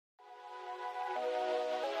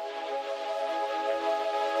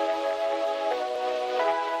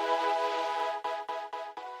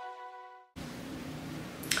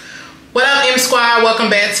Squad,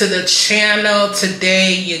 welcome back to the channel.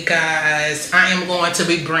 Today, you guys, I am going to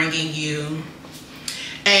be bringing you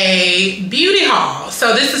a beauty haul.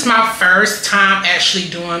 So this is my first time actually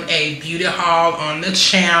doing a beauty haul on the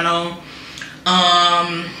channel.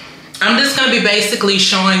 I'm just going to be basically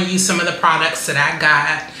showing you some of the products that I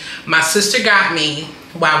got. My sister got me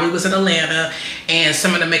while we was in Atlanta, and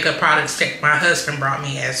some of the makeup products that my husband brought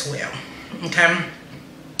me as well. Okay.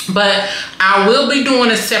 But I will be doing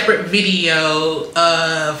a separate video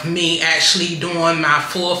of me actually doing my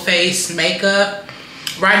full face makeup.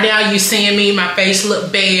 Right now you seeing me, my face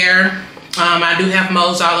look bare. I do have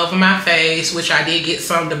moles all over my face, which I did get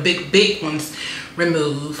some of the big ones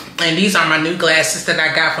removed. And these are my new glasses that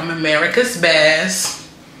I got from America's Best.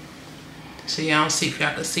 So y'all see if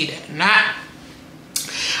y'all can see that or not.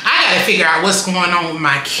 I gotta figure out what's going on with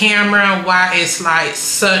my camera, why it's like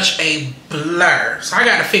such a blur. So I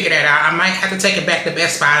gotta figure that out. I might have to take it back to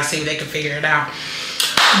Best Buy and see if they can figure it out.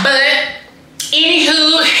 But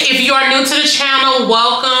anywho, if you are new to the channel,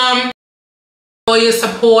 welcome. For your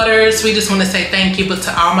supporters, we just want to say thank you. But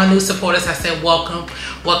to all my new supporters, I said welcome.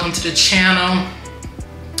 Welcome to the channel.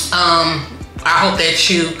 I hope that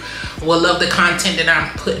you will love the content that I'm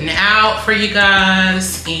putting out for you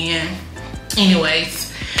guys. And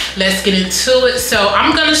anyways, let's get into it. So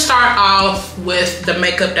I'm gonna start off with the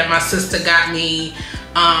makeup that my sister got me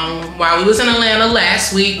while we was in Atlanta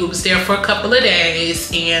last week. We was there for a couple of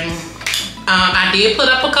days, and I did put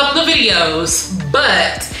up a couple of videos,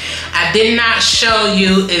 but I did not show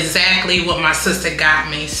you exactly what my sister got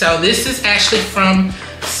me. So this is actually from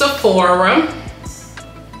Sephora.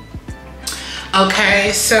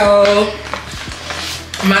 Okay, so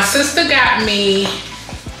my sister got me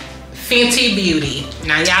Fenty Beauty.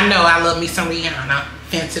 Now y'all know I love me some Rihanna,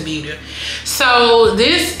 Fenty Beauty. So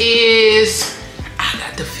this is, I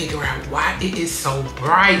got to figure out why it is so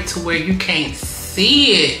bright to where you can't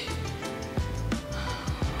see it.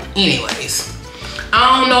 Anyways,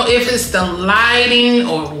 I don't know if it's the lighting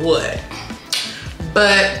or what,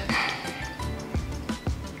 but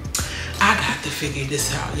I got to figure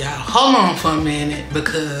this out, y'all. Hold on for a minute,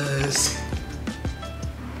 because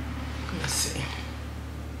let's see.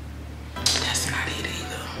 That's not it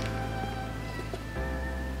either.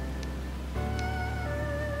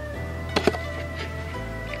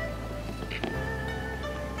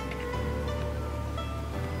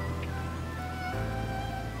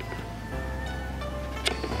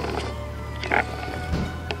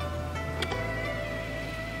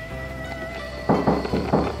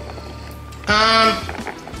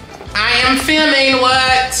 I am filming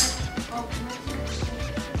what?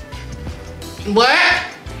 What?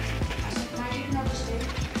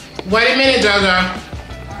 Wait a minute, Jojo.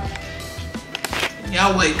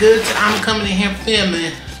 Y'all wait good till I'm coming in here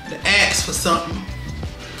filming to ask for something.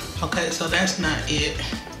 Okay, so that's not it.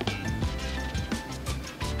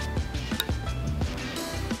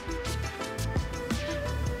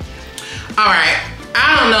 All right.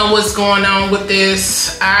 I don't know what's going on with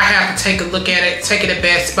this. I have to take a look at it, take it to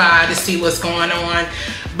Best Buy to see what's going on.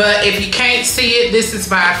 But if you can't see it, this is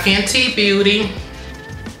by Fenty Beauty.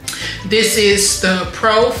 This is the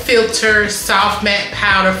Pro Filter Soft Matte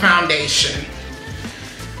Powder Foundation.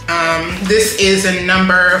 This is a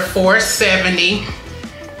number 470.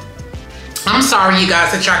 I'm sorry, you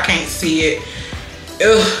guys, that y'all can't see it.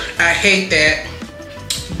 Ugh, I hate that.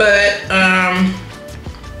 But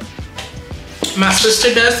my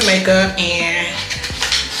sister does makeup, and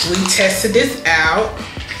we tested this out.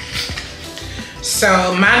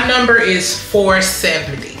 So my number is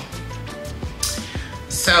 470.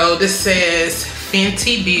 So this says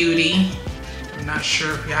Fenty Beauty. I'm not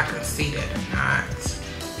sure if y'all can see that or not.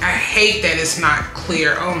 I hate that it's not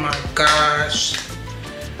clear. Oh my gosh.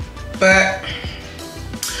 But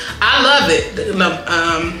I love it.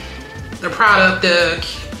 The product,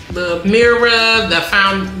 the mirror, the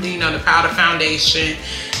the powder foundation,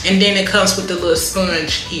 and then it comes with the little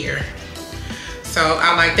sponge here. So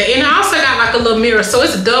I like that. And I also got like a little mirror, so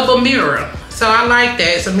it's a double mirror. So I like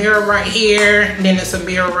that. It's a mirror right here, and then it's a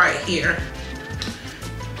mirror right here.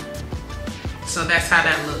 So that's how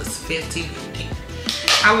that looks, Fenty Beauty.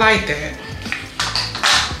 I like that.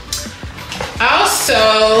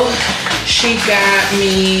 Also, she got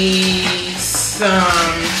me some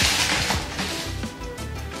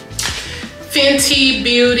Fenty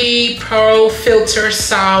Beauty Pro Filter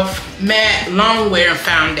Soft Matte Long Wear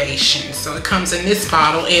Foundation. So it comes in this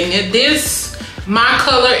bottle, and this, my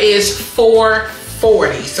color is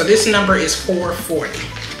 440. So this number is 440.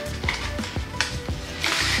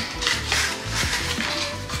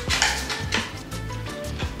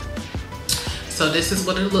 So this is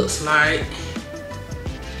what it looks like.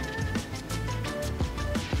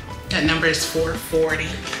 That number is 440.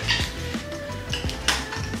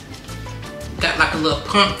 Got like a little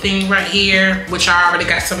pump thing right here, which I already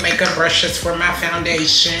got some makeup brushes for my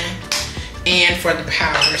foundation and for the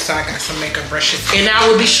powder. So I got some makeup brushes, and I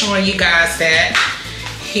will be showing you guys that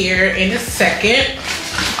here in a second.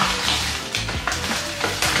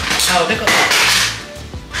 Oh, there go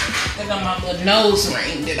my little nose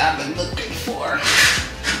ring that I've been looking for.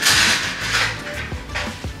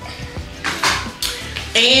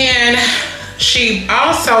 And she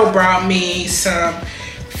also brought me some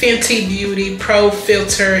Fenty Beauty Pro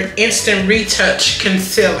Filter Instant Retouch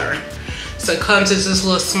Concealer. So it comes in this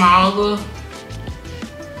little small little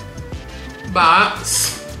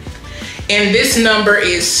box. And this number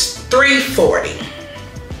is 340.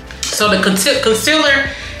 So the concealer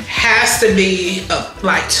has to be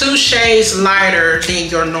like 2 shades lighter than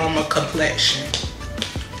your normal complexion.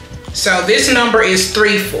 So this number is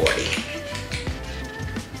 340.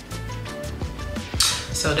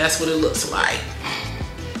 So that's what it looks like.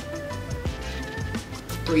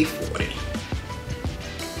 340.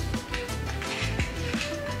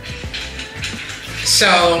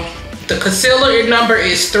 So the concealer number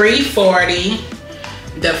is 340.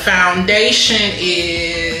 The foundation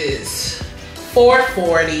is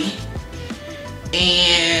 440.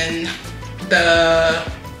 And the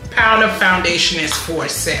powder foundation is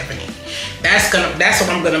 470. That's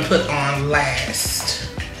what I'm gonna put on last.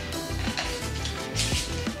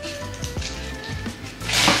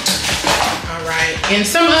 And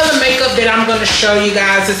some other makeup that I'm gonna show you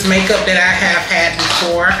guys is makeup that I have had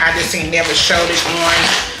before. I just ain't never showed it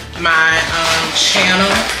on my channel.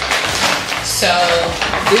 So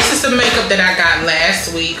this is the makeup that I got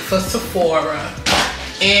last week for Sephora.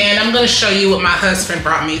 And I'm gonna show you what my husband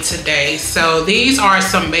brought me today. So these are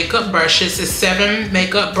some makeup brushes. It's 7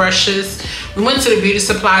 makeup brushes. We went to the beauty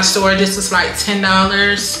supply store. This was like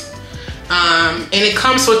 $10. And it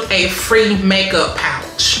comes with a free makeup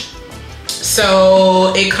pouch.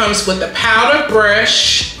 So it comes with a powder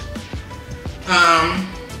brush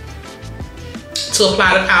to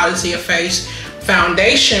apply the powder to your face,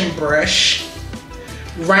 foundation brush,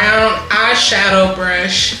 round eyeshadow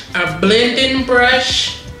brush, a blending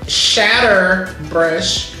brush, shatter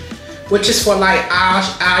brush, which is for like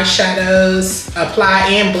eyeshadows, apply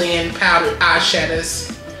and blend powdered eyeshadows,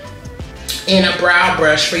 and a brow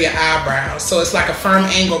brush for your eyebrows. So it's like a firm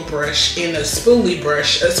angle brush and a spoolie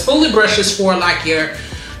brush. A spoolie brush is for like your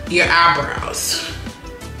eyebrows.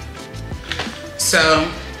 So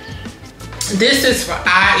this is for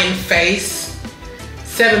eye and face.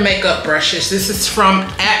 7 makeup brushes. This is from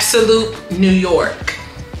Absolute New York.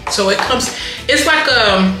 So it comes, it's like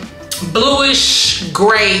a bluish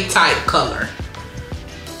gray type color.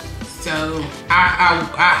 So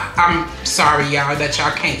I'm sorry y'all that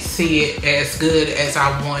y'all can't see it as good as I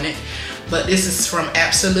want it, but this is from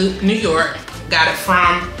Absolute New York. Got it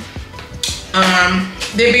from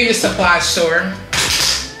the beauty supply store.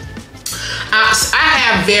 I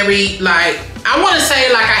have very, like, I want to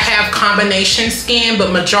say like I have combination skin,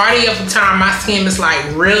 but majority of the time my skin is like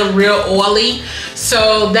real oily.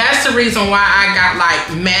 So that's the reason why I got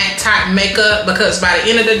like matte type makeup, because by the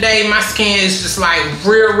end of the day my skin is just like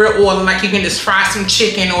real oily. Like you can just fry some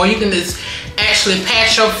chicken, or you can just actually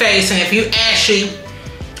pat your face, and if you actually,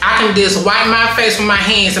 I can just wipe my face with my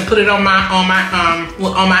hands and put it on my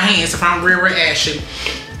hands if I'm real ashy.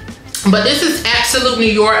 But this is Absolute New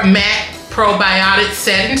York Matte Probiotic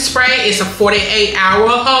Setting Spray. It's a 48-hour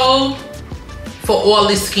hold for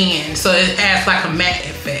oily skin, so it adds like a matte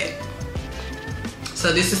effect.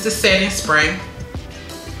 So this is the setting spray.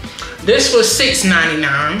 This was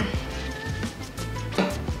 $6.99.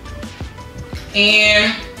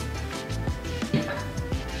 And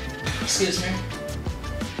excuse me,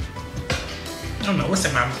 I don't know what's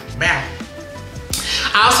in my mouth.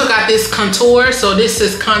 I also got this contour. So this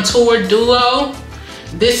is Contour Duo.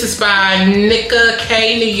 This is by Nika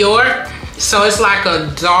K New York. So it's like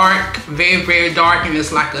a dark, very dark, and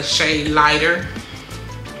it's like a shade lighter.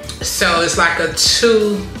 So it's like a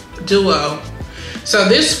 2 duo. So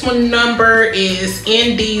this one number is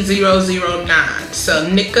ND009. So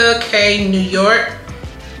Nika K New York.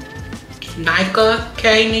 Nika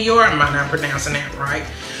K New York. I might not pronouncing that right,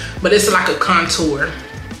 but it's like a contour.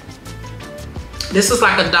 This is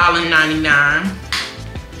like $1.99.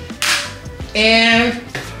 And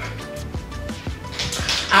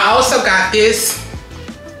I also got this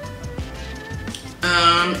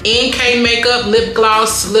NK Makeup Lip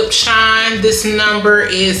Gloss Lip Shine. This number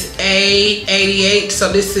is A88.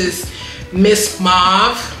 So this is Miss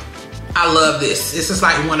Mauve. I love this. This is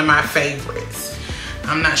like one of my favorites.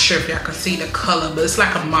 I'm not sure if y'all can see the color, but it's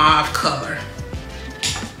like a mauve color.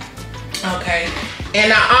 Okay,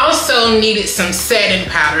 and I also needed some setting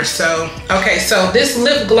powder. So, okay, so this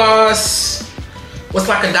lip gloss was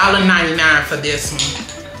like $1.99 for this one.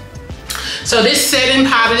 So this setting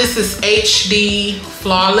powder, this is HD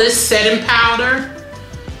Flawless Setting Powder.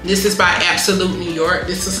 This is by Absolute New York.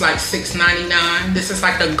 This is like $6.99. This is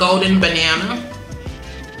like the golden banana.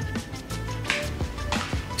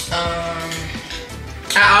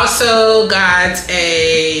 I also got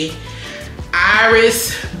a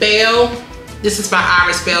Iris Belle. This is by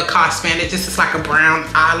Iris Belle Cosmetics. This is like a brown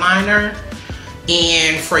eyeliner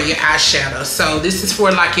and for your eyeshadow. So this is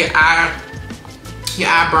for like your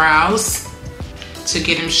eyebrows to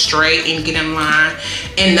get them straight and get in line.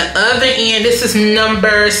 And the other end, this is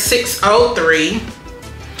number 603.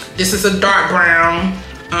 This is a dark brown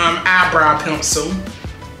eyebrow pencil.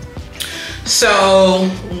 So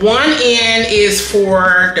one end is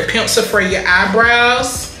for the pencil for your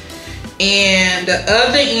eyebrows, and the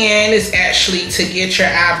other end is actually to get your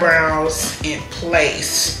eyebrows in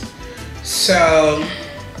place. So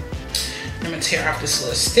I'm gonna tear off this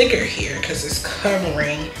little sticker here because it's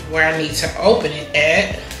covering where I need to open it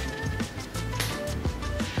at.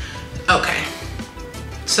 Okay,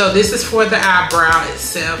 so this is for the eyebrow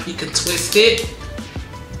itself. You can twist it.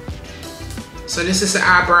 So this is the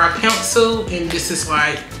eyebrow pencil, and this is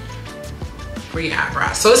like for your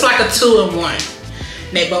eyebrows. So it's like a 2-in-1.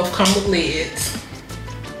 They both come with lids.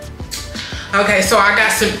 Okay, so I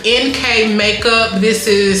got some NK makeup. This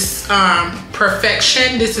is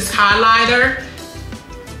Perfection. This is highlighter.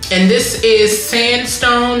 And this is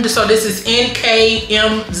Sandstone. So this is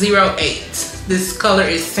NK-M08. This color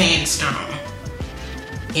is Sandstone.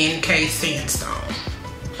 NK Sandstone.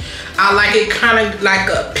 I like it kind of like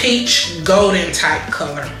a peach golden type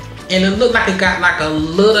color. And it looked like it got like a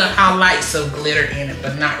little highlights of glitter in it,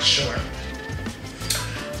 but not sure.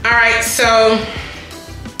 All right, so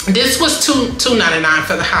this was $2.99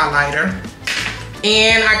 for the highlighter.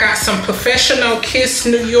 And I got some Professional Kiss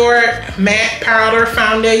New York Matte Powder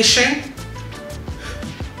Foundation.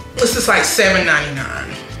 This is like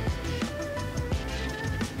 $7.99.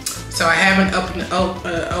 So I haven't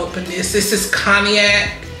opened this. This is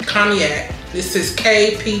Cognac. This is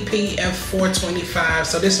KPPF425.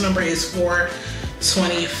 So this number is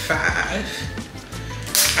 425.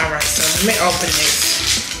 All right, so let me open this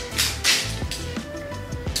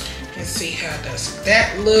and see how does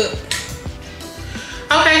that look.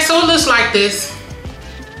 Okay, so it looks like this.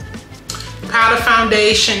 Powder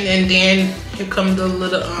foundation, and then here comes the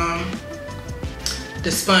little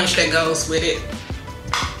the sponge that goes with it.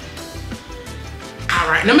 All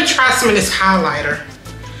right, let me try some of this highlighter.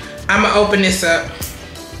 I'm gonna open this up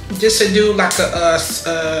just to do like a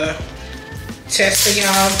test for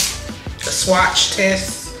y'all, a swatch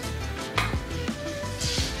test.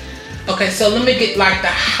 Okay, so let me get like the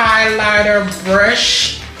highlighter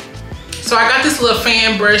brush. So I got this little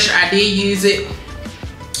fan brush. I did use it.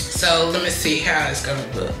 So let me see how it's gonna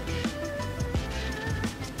look.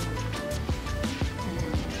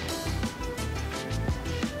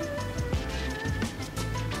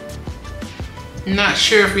 Not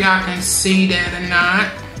sure if y'all can see that or not.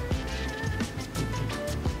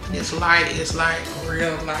 This light is like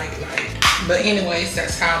real light. But anyways,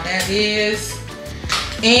 that's how that is.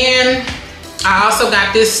 And I also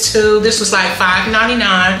got this too. This was like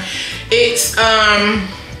 $5.99. It's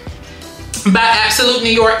by Absolute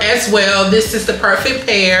New York as well. This is the Perfect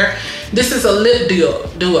Pair. This is a lip duo,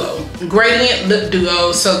 gradient lip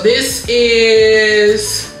duo. So this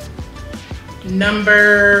is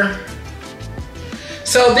number.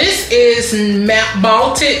 So this is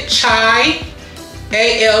Malted Chai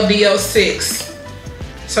ALDO6.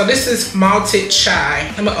 So this is Malted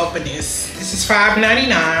Chai. I'm gonna open this. This is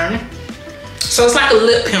 $5.99. So it's like a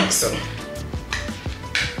lip pencil.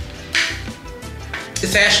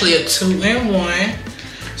 It's actually a 2-in-1.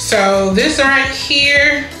 So this right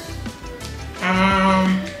here,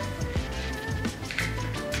 I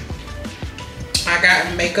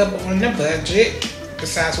got makeup on the budget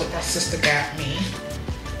besides what my sister got me,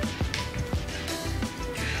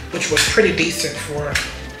 which was pretty decent for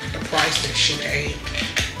the price that she paid.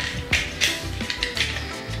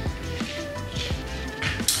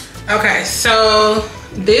 Okay, so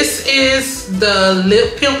this is the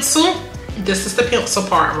lip pencil. This is the pencil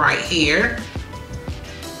part right here.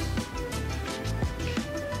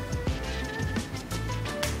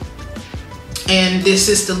 And this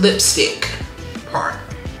is the lipstick part.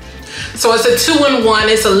 So it's a 2-in-1.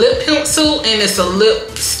 It's a lip pencil and it's a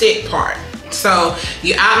lipstick part. So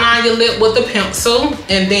you outline your lip with the pencil,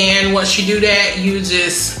 and then once you do that, you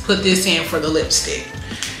just put this in for the lipstick.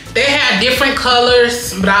 They have different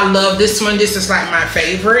colors, but I love this one. This is like my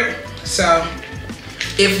favorite. So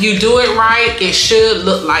if you do it right, it should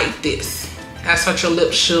look like this. That's what your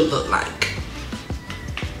lips should look like.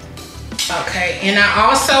 Okay, and I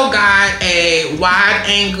also got a wide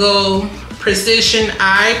angle precision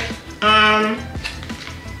eyebrow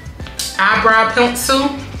pencil.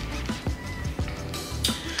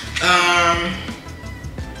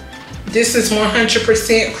 This is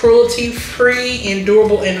 100% cruelty free and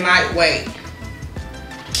durable and lightweight.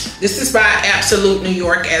 This is by Absolute New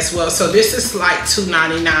York as well. So this is like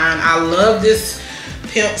 $2.99. I love this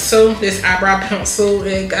pencil, this eyebrow pencil.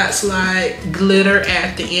 It got like glitter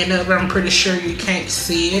at the end of it. I'm pretty sure you can't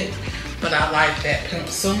see it, but I like that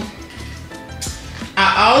pencil.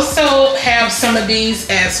 I also have some of these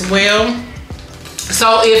as well.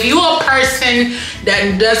 So if you're a person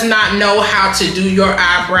that does not know how to do your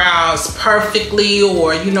eyebrows perfectly,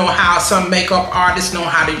 or you know how some makeup artists know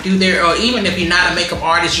how to do their, or even if you're not a makeup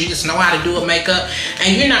artist, you just know how to do a makeup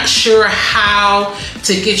and you're not sure how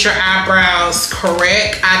to get your eyebrows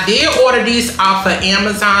correct, I did order these off of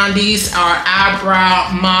Amazon. These are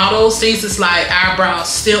eyebrow models. These is like eyebrow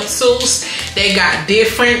stencils. They got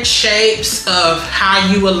different shapes of how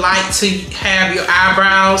you would like to have your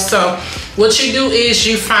eyebrows. So what you do is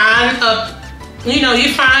you find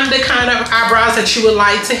you find the kind of eyebrows that you would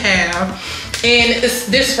like to have, and it's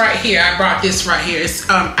this right here. I brought this right here. It's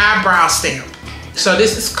eyebrow stamp. So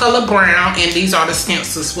this is color brown, and these are the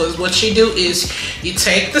stencils. What you do is you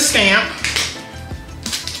take the stamp,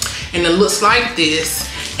 and it looks like this,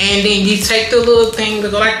 and then you take the little thing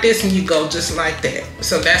that go like this, and you go just like that.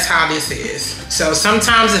 So that's how this is. So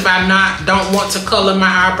sometimes if I don't want to color my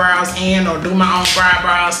eyebrows in or do my own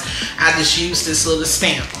eyebrows, I just use this little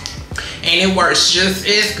stamp, and it works just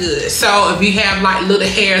as good. So if you have like little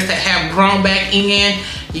hairs that have grown back in,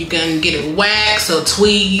 you can get it waxed or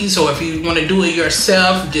tweezed, or if you want to do it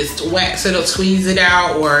yourself, just wax it or tweeze it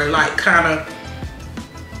out, or like kind of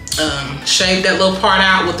shave that little part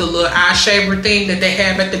out with the little eye shaver thing that they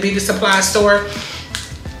have at the beauty supply store,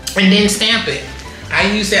 and then stamp it. I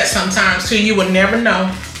use that sometimes too. You would never know.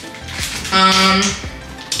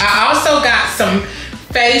 I also got some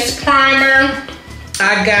face primer.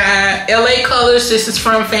 I got LA Colors. This is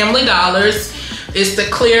from Family Dollars. It's the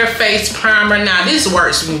clear face primer. Now this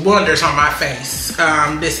works wonders on my face.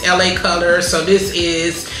 This LA Colors. So this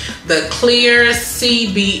is the clear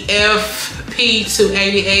CBF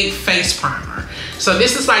P288 face primer. So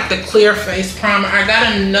this is like the clear face primer. I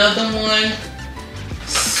got another one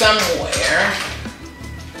somewhere.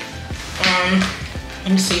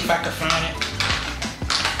 Let me see if I can find it.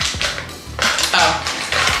 Oh,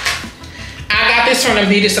 I got this from the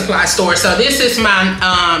beauty supply store. So this is my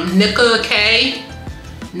Nika K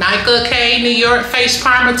New York face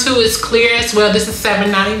primer too. It's clear as well. This is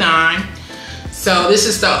 $7.99. So this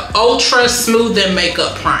is the Ultra Smoothing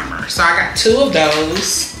Makeup Primer. So I got two of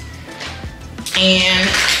those. And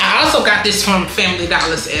I also got this from Family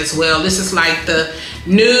Dollars as well. This is like the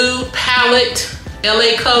nude palette,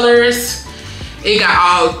 LA Colors. It got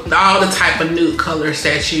all the type of nude colors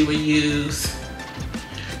that you would use.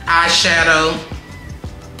 Eyeshadow.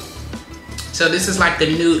 So this is like the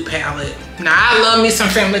nude palette. Now I love me some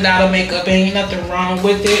Family Dollar makeup. Ain't nothing wrong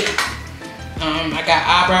with it. I got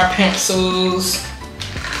eyebrow pencils.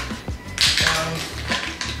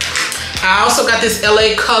 I also got this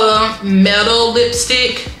LA Color Metal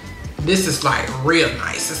lipstick. This is like real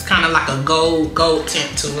nice. It's kind of like a gold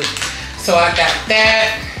tint to it. So I got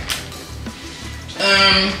that.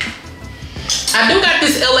 I do got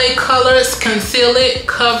this LA Colors Conceal It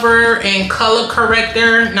Cover and Color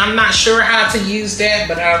Corrector, and I'm not sure how to use that,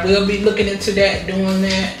 but I will be looking into that, doing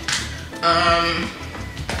that.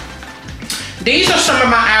 These are some of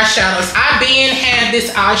my eyeshadows. I been had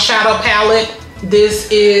this eyeshadow palette. This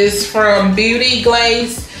is from Beauty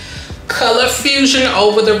Glaze Color Fusion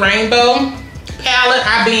Over the Rainbow palette.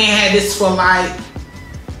 I been had this for like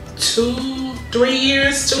 2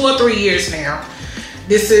 or 3 years now.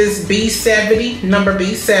 This is B70, number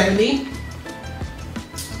B70.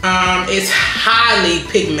 It's highly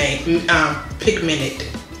pigmented,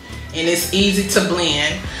 and it's easy to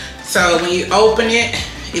blend. So when you open it,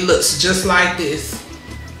 it looks just like this.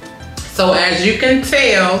 So as you can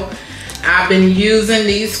tell, I've been using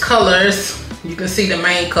these colors. You can see the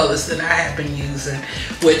main colors that I have been using,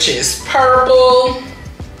 which is purple.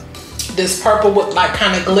 This purple with like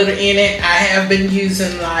kind of glitter in it. I have been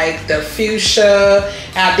using like the fuchsia.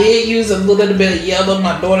 I did use a little bit of yellow.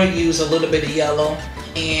 My daughter used a little bit of yellow,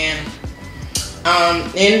 and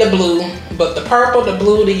in the blue. But the purple, the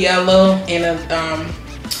blue, the yellow, and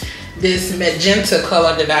this magenta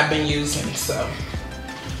color that I've been using. So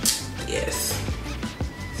yes.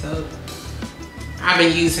 So I've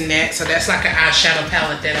been using that. So that's like an eyeshadow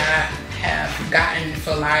palette that I have gotten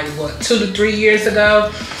for like, what, 2 to 3 years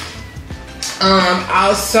ago.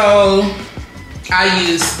 Also, I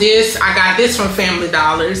use this. I got this from Family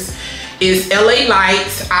Dollars. It's LA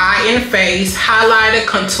Lights Eye and Face Highlighter,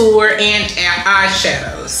 Contour, and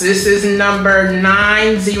Eyeshadows. This is number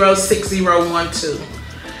 906012.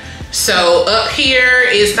 So up here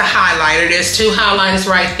is the highlighter. There's 2 highlighters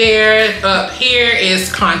right there. Up here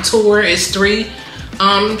is contour. It's 3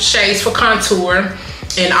 shades for contour.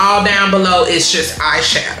 And all down below is just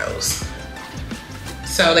eyeshadows.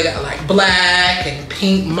 So they got like black and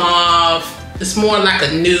pink, mauve. It's more like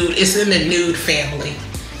a nude. It's in the nude family.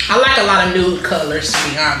 I like a lot of nude colors, to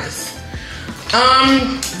be honest.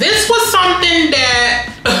 This was something that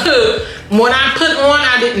when I put on,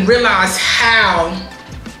 I didn't realize how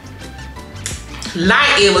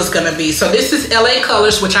light it was gonna be. So this is LA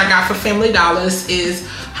Colors, which I got for Family Dollars, is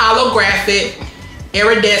holographic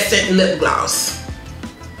iridescent lip gloss.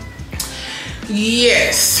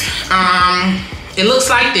 Yes, it looks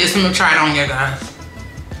like this. I'm gonna try it on here, guys.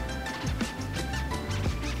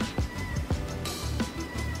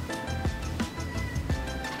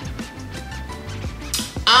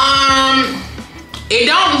 It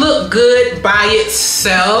don't look good by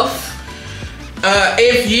itself.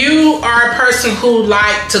 If you are a person who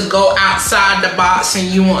like to go outside the box and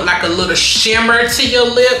you want like a little shimmer to your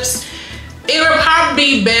lips, it would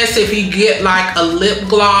probably be best if you get like a lip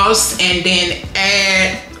gloss and then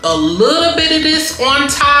add a little bit of this on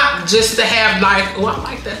top, just to have like, oh, I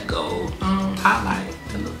like that gold highlight.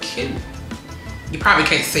 That look cute. You probably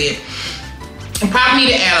can't see it. You probably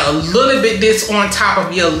need to add a little bit this on top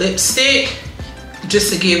of your lipstick,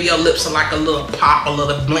 just to give your lips like a little pop, a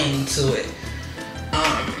little bling to it.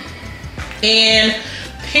 And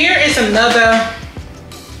here is another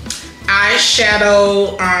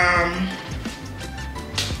eyeshadow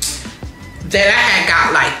that I had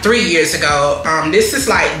got like 3 years ago. This is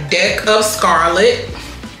like Deck of Scarlet.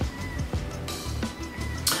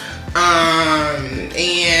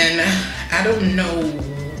 And I don't know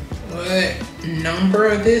what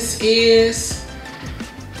number this is,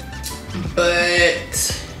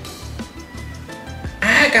 but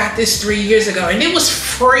I got this 3 years ago and it was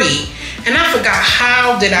free. And I forgot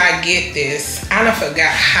how did I get this. I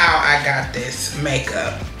forgot how I got this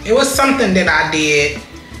makeup. It was something that I did.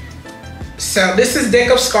 So this is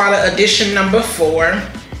Deck of Scarlet edition number 4.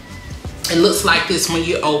 It looks like this when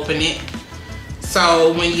you open it.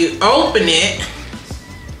 So when you open it,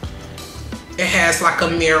 it has like a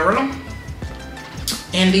mirror.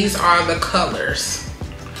 And these are the colors.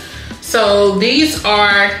 So these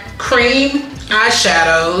are cream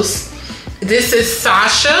eyeshadows. This is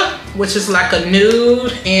Sasha, which is like a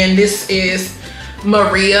nude, and this is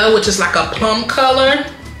Maria, which is like a plum color,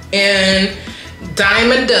 and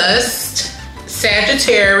Diamond Dust,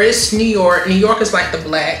 Sagittarius, New York. New York is like the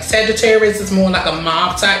black. Sagittarius is more like a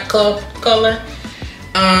mauve type color.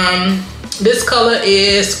 This color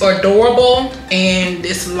is Adorable, and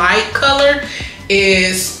this light color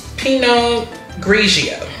is Pinot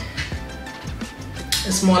Grigio.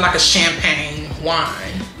 It's more like a champagne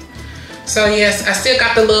wine. So yes, I still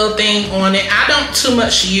got the little thing on it. I don't too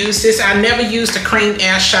much use this. I never used the cream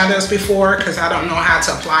eyeshadows before because I don't know how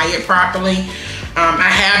to apply it properly. I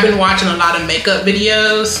have been watching a lot of makeup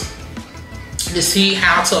videos to see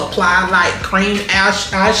how to apply like cream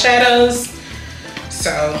eyeshadows.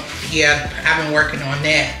 So yeah, I've been working on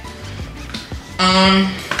that.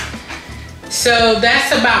 So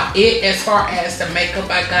that's about it as far as the makeup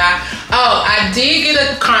I got. Oh, I did get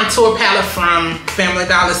a contour palette from Family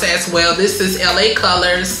Dollars as well. This is LA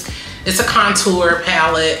Colors. It's a contour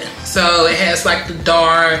palette. So it has like the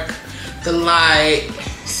dark, the light.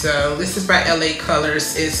 So this is by LA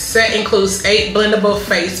Colors. Its set includes 8 blendable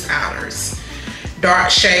face powders. Dark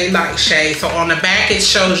shade, light shade. So on the back it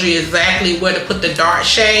shows you exactly where to put the dark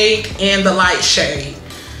shade and the light shade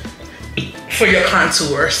for your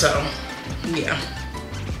contour. So yeah,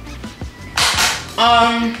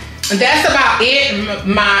 that's about it.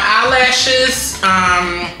 My eyelashes,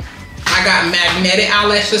 I got magnetic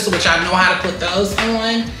eyelashes, which I know how to put those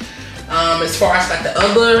on. As far as like the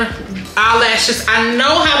other eyelashes, I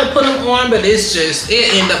know how to put them on, but it's just,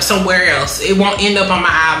 it end up somewhere else. It won't end up on my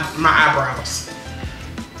eyebrows.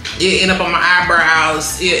 It end up on my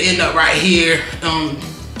eyebrows. It end up right here,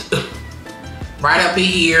 right up in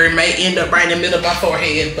here. It may end up right in the middle of my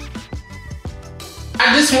forehead.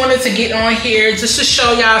 I just wanted to get on here just to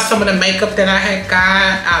show y'all some of the makeup that I had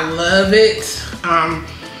got. I love it.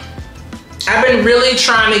 I've been really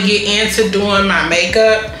trying to get into doing my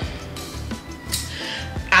makeup.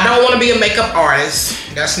 I don't want to be a makeup artist.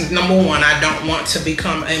 That's number one. I don't want to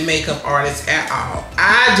become a makeup artist at all.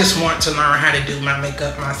 I just want to learn how to do my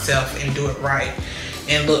makeup myself and do it right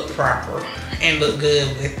and look proper and look good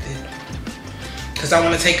with it. Because I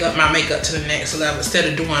want to take up my makeup to the next level instead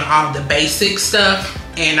of doing all the basic stuff.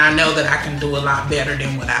 And I know that I can do a lot better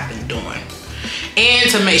than what I've been doing. And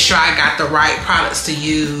to make sure I got the right products to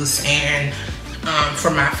use and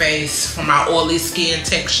for my face, for my oily skin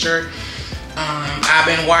texture. I've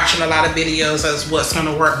been watching a lot of videos as what's going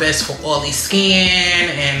to work best for oily skin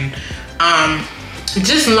and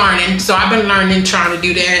just learning. So I've been learning, trying to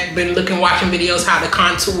do that. Been watching videos how to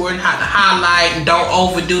contour and how to highlight and don't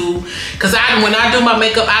overdo. Because when I do my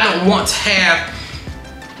makeup, I don't want to have,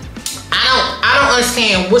 I don't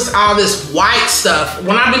understand what's all this white stuff.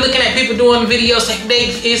 When I be looking at people doing videos,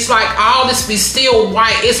 it's like all this be still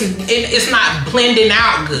white. It's not blending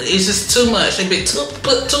out good. It's just too much. They be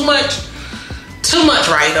put too much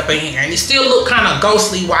right up in here, and it still look kind of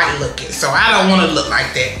ghostly white looking. So I don't want to look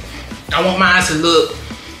like that. I want mine to look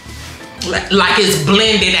like it's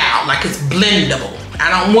blended out, like it's blendable. I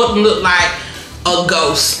don't want to look like a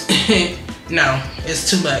ghost. No, it's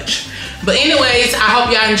too much. But anyways, I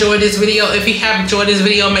hope y'all enjoyed this video. If you have enjoyed this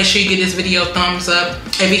video, make sure you give this video a thumbs up.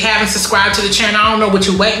 If you haven't subscribed to the channel, I don't know what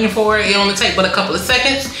you're waiting for. It only takes but a couple of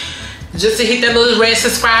seconds just to hit that little red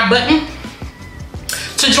subscribe button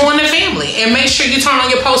to join the family. And make sure you turn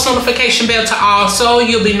on your post notification bell to all so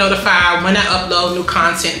you'll be notified when I upload new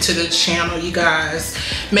content to the channel, you guys.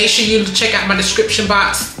 Make sure you check out my description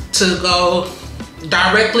box to go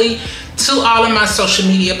directly to all of my social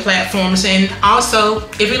media platforms. And also,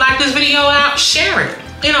 if you like this video out, share it.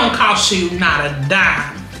 It don't cost you not a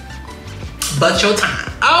dime but your time.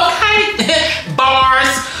 Okay?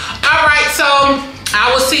 Bars. All right, so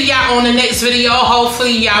I will see y'all on the next video.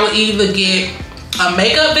 Hopefully y'all will either get a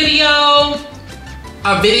makeup video,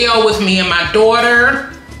 a video with me and my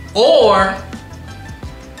daughter, or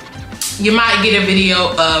you might get a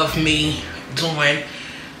video of me doing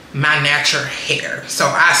my natural hair. So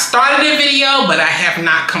I started a video, but I have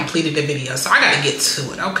not completed the video, so I gotta get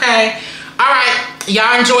to it. Okay? All right,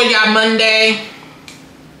 y'all enjoy y'all Monday.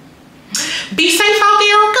 Be safe out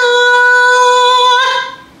there. Good.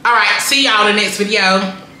 All right, see y'all in the next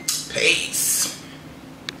video. Peace.